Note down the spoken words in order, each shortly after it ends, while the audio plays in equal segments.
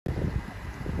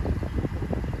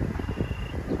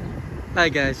Hi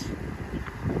guys,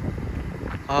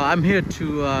 I'm here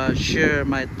to share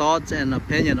my thoughts and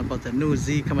opinion about the new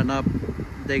Z coming up.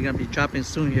 They're gonna be dropping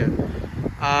soon here.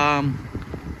 Um,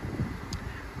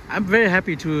 I'm very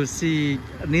happy to see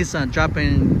Nissan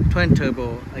dropping twin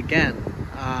turbo again.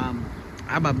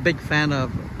 I'm a big fan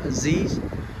of Zs,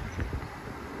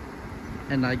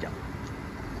 and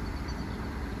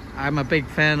I'm a big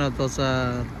fan of those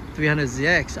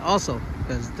 300ZX also,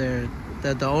 because they're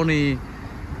the only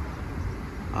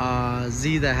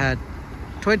Z that had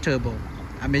twin turbo.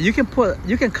 I mean, you can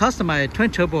customize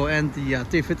twin turbo and the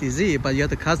 350Z, but you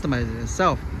have to customize it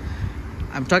yourself.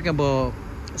 I'm talking about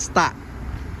stock.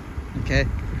 Okay,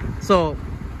 so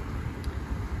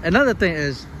another thing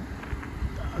is,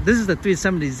 this is the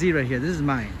 370Z right here. This is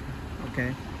mine.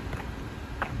 Okay,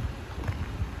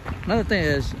 another thing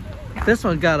is, this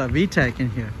one got a VTEC in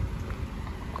here.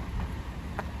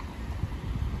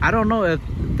 I don't know if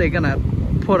they're gonna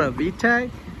put a VTEC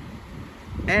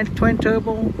and twin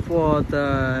turbo for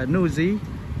the new Z.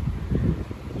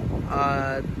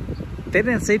 They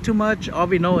didn't say too much. All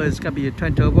we know is it's gonna be a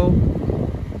twin turbo,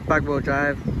 back wheel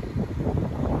drive.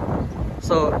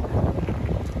 So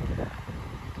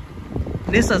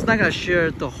Nissan's not gonna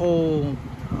share the whole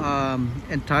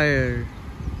entire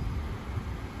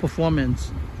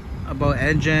performance about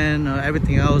engine or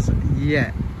everything else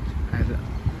yet.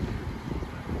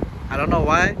 I don't know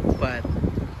why, but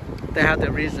they have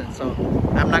their reason, so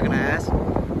I'm not gonna ask.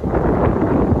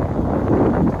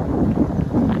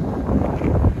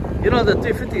 You know, the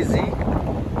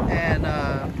 350Z and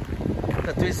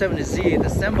the 370Z, the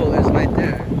symbol is right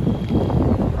there.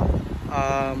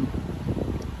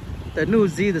 The new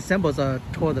Z, the symbols are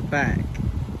toward the back.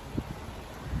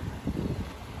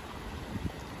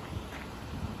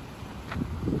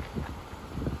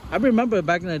 I remember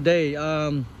back in the day,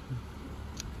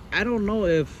 I don't know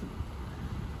if,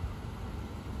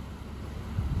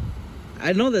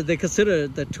 I know that they consider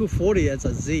the 240 as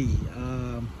a Z,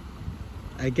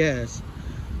 I guess,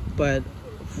 but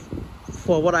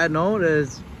for what I know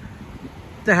is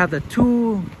they have the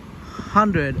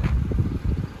 200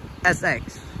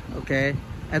 SX, okay,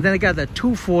 and then they got the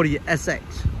 240 SX,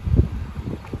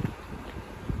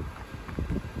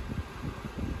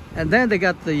 and then they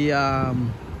got the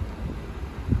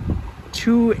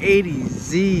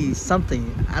 280Z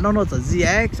something. I don't know if it's a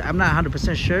ZX. I'm not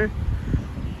 100% sure.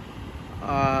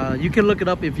 You can look it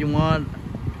up if you want.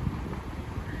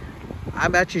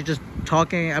 I'm actually just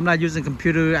talking. I'm not using a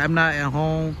computer. I'm not at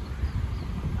home.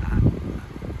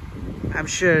 I'm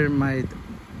sharing my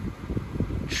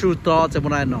true thoughts and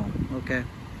what I know. Okay.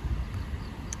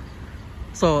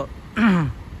 So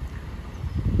in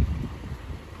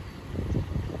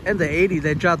the 80s,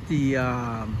 they dropped the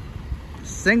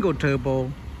single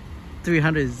turbo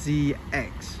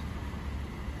 300ZX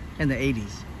in the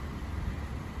 80s.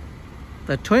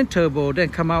 The twin turbo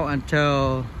didn't come out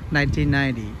until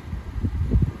 1990,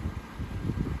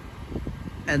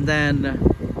 and then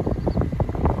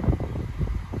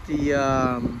the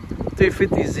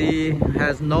 350Z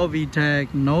has no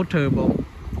VTEC, no turbo,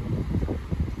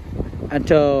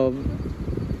 until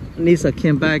Nissan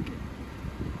came back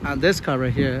on this car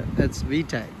right here. It's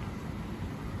VTEC.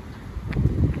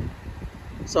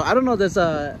 So I don't know, there's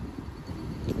a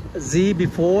Z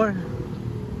before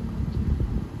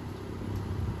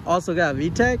also got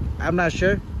VTEC. I'm not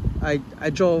sure. I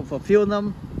drove a few of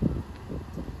them,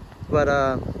 but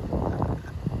I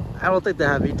don't think they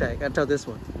have VTEC until this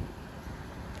one.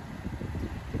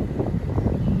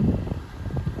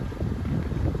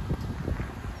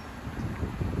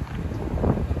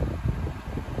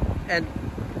 And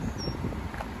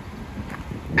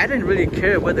I didn't really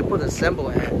care where they put the symbol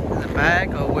at, in the back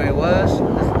or where it was.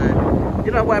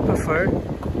 You know what I prefer?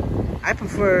 I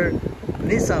prefer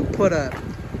Nissan put a,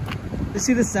 you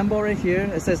see the symbol right here?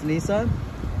 It says Nissan.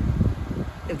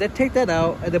 If they take that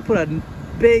out and they put a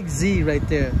big Z right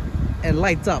there and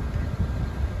lights up,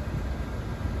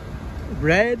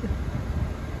 red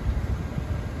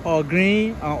or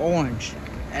green or orange,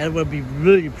 and it would be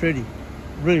really pretty,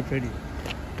 really pretty.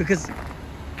 Because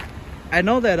I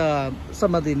know that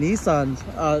some of the Nissans,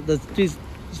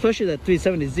 especially the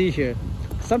 370Z here,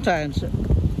 sometimes,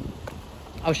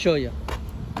 I'll show you.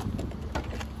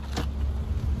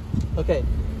 Okay,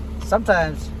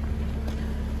 sometimes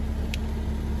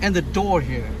in the door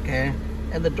here, okay,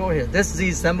 in the door here, this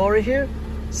Z symbol right here,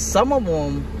 some of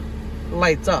them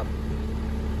lights up,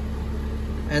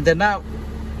 and they're not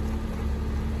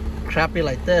crappy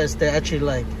like this. They're actually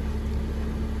like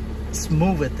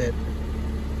smooth with it,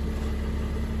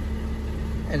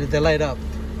 and they light up.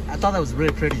 I thought that was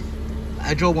really pretty.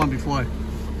 I drove one before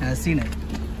and I've seen it.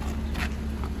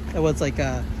 It was like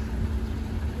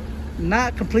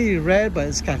not completely red, but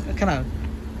it's kind of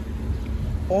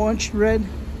orange red.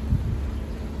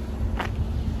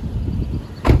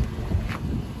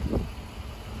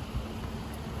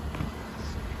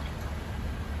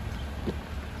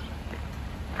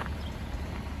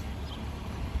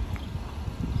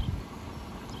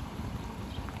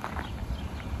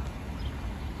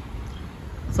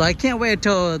 So I can't wait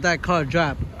until that car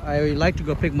drop. I would like to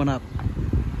go pick one up.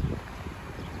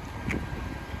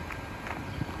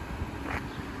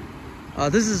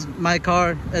 This is my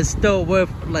car. It's still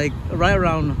worth like right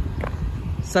around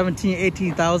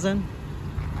 18,000.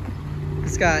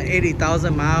 It's got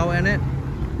 80,000 miles in it.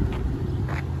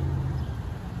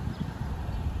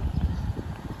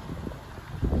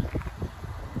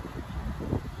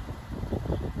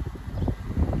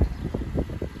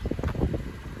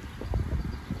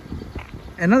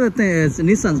 Another thing is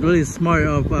Nissan's really smart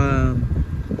of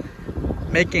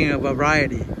making a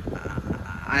variety.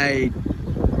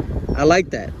 I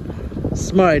like that.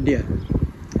 Smart idea.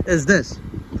 Is this.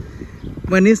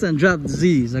 When Nissan dropped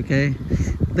Z's, okay,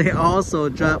 they also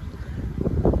drop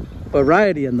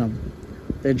variety in them.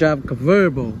 They drop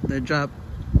convertible, they drop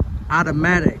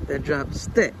automatic, they drop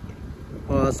stick,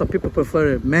 or some people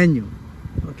prefer manual,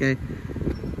 okay.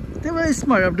 They're really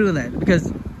smart of doing that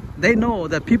because they know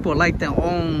that people like their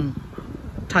own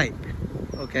type,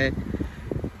 okay?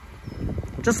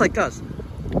 Just like us.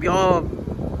 We all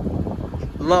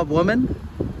love women,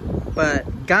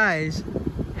 but guys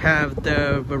have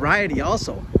their variety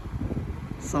also.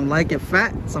 Some like it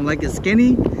fat, some like it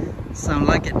skinny, some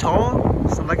like it tall,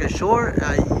 some like it short,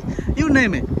 you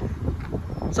name it.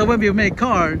 So when we make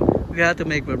car, we have to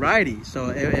make variety, so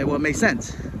it will make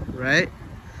sense, right?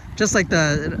 Just like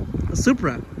the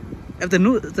Supra. If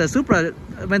the Supra,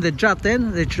 when they dropped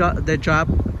in, they drop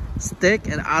stick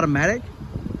and automatic.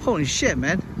 Holy shit,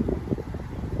 man!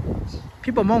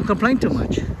 People won't complain too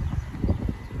much.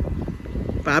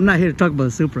 But I'm not here to talk about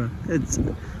the Supra. It's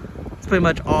pretty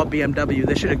much all BMW.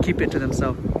 They should have kept it to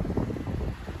themselves.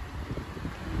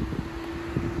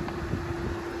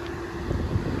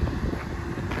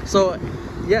 So,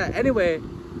 yeah. Anyway,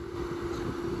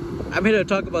 I'm here to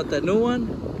talk about the new one,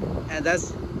 and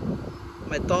that's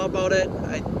my thought about it.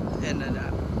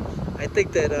 I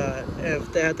think that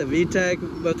if they have the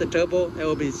VTEC with the turbo, it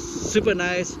will be super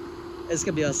nice. It's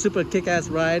gonna be a super kick-ass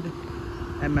ride.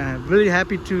 I'm really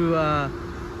happy to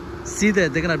see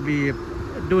that they're gonna be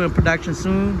doing production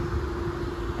soon.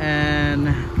 And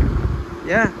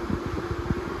yeah,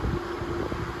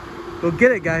 go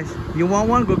get it, guys. You want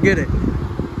one? Go get it.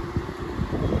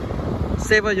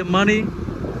 Save up your money,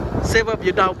 save up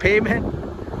your down payment.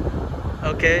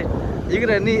 Okay, you're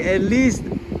gonna need at least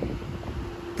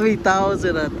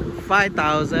 3,000 or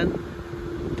 5,000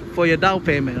 for your down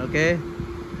payment. Okay,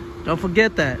 don't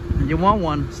forget that. You want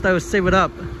one, start save it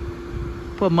up.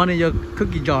 Put money in your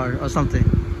cookie jar or something.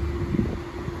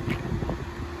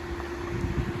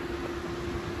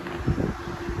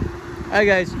 Alright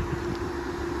guys,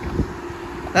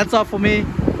 that's all for me.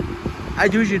 I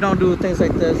usually don't do things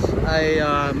like this.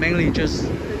 I mainly just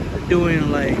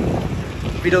doing like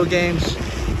video games.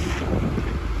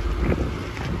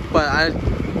 But I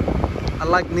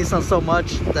like Nissan so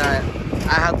much that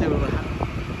I have to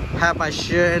have my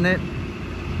share in it.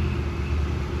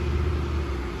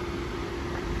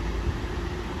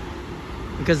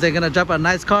 Because they're gonna drop a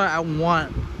nice car, I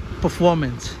want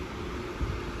performance.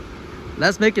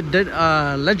 Let's make it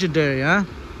legendary, huh?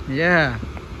 Yeah.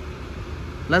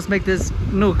 Let's make this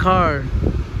new car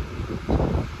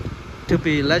to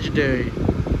be legendary,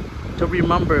 to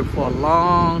remember for a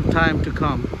long time to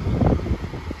come.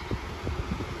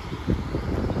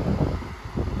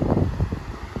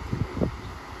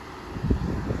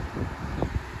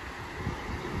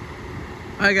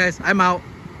 Alright guys, I'm out.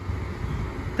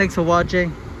 Thanks for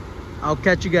watching. I'll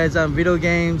catch you guys on video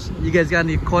games. You guys got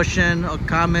any question or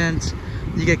comments,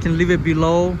 you guys can leave it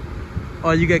below,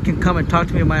 or you guys can come and talk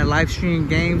to me on my live stream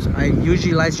games. I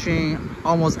usually live stream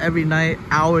almost every night,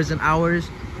 hours and hours.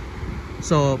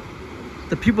 So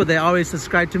the people that always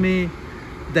subscribe to me,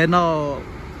 they know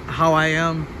how I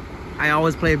am. I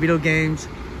always play video games.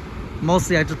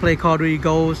 Mostly I just play Call of Duty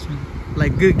Ghosts,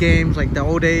 like good games like the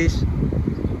old days.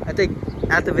 I think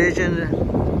Activision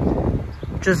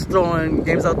just throwing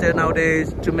games out there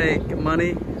nowadays to make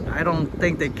money. I don't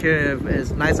think they care if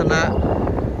it's nice or not.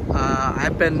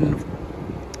 I've been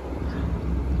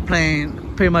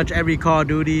playing pretty much every Call of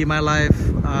Duty in my life.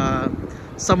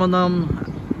 Some of them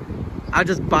I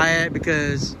just buy it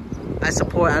because I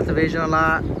support Activision a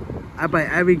lot. I buy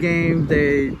every game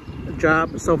they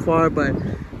drop so far, but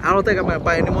I don't think I'm gonna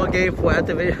buy any more game for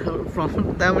Activision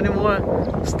from them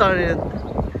anymore. Starting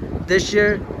this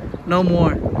year, no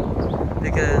more.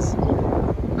 Because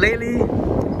lately,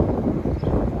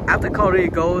 after Call of Duty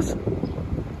Ghosts,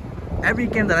 every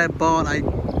game that I bought, I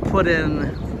put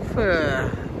in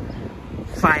for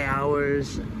 5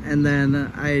 hours, and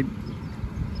then I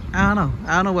don't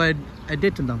know what I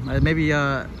did to them. Maybe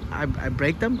I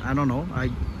break them. I don't know.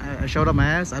 I showed up my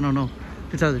ass. I don't know,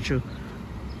 to tell the truth.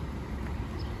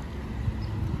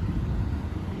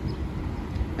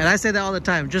 And I say that all the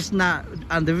time, just not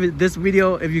on this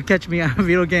video. If you catch me on a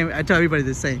video game, I tell everybody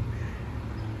the same.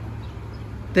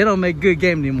 They don't make good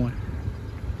game anymore.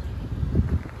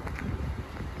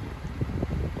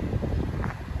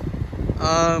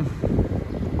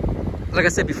 Like I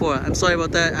said before, I'm sorry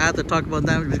about that. I have to talk about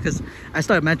them because I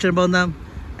started mentioning about them,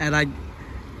 and I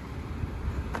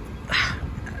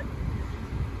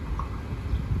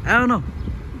don't know.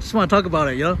 Just want to talk about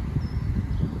it, you know?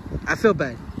 I feel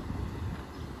bad.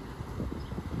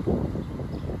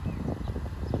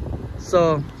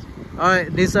 So, alright,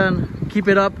 Nissan, keep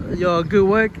it up, your good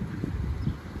work.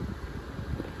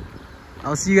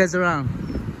 I'll see you guys around.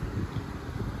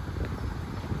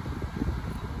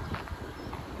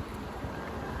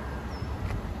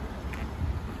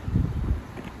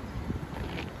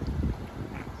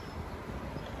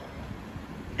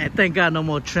 And thank God no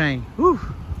more train. Whew.